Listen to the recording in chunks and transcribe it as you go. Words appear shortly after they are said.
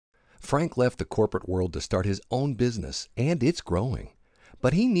Frank left the corporate world to start his own business, and it's growing.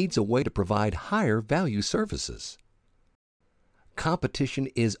 But he needs a way to provide higher value services. Competition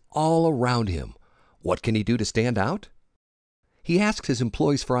is all around him. What can he do to stand out? He asks his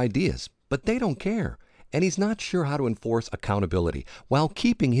employees for ideas, but they don't care, and he's not sure how to enforce accountability while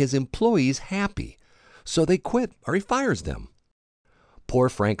keeping his employees happy. So they quit or he fires them. Poor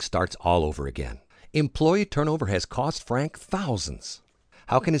Frank starts all over again. Employee turnover has cost Frank thousands.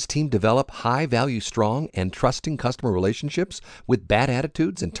 How can his team develop high-value, strong, and trusting customer relationships with bad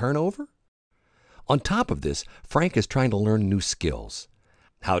attitudes and turnover? On top of this, Frank is trying to learn new skills.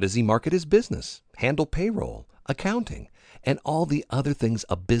 How does he market his business, handle payroll, accounting, and all the other things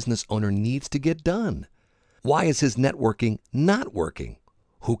a business owner needs to get done? Why is his networking not working?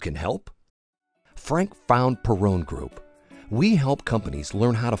 Who can help? Frank found Parone Group. We help companies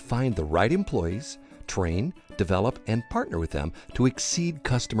learn how to find the right employees, train, develop, and partner with them to exceed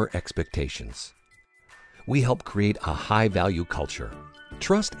customer expectations. We help create a high-value culture,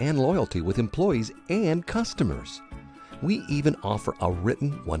 trust and loyalty with employees and customers. We even offer a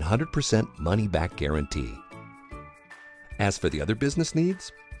written 100% money-back guarantee. As for the other business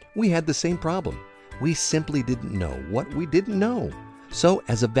needs, we had the same problem. We simply didn't know what we didn't know. So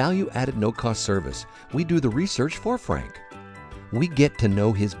as a value-added no-cost service, we do the research for Frank. We get to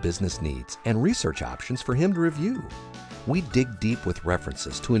know his business needs and research options for him to review. We dig deep with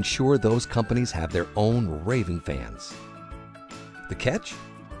references to ensure those companies have their own raving fans. The catch?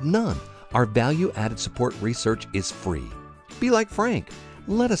 None. Our value-added support research is free. Be like Frank.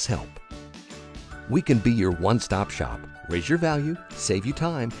 Let us help. We can be your one-stop shop, raise your value, save you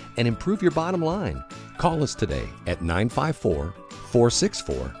time, and improve your bottom line. Call us today at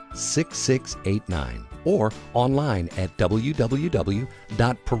 954-464-6689 or online at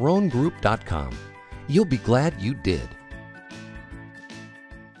www.paronegroup.com. You'll be glad you did.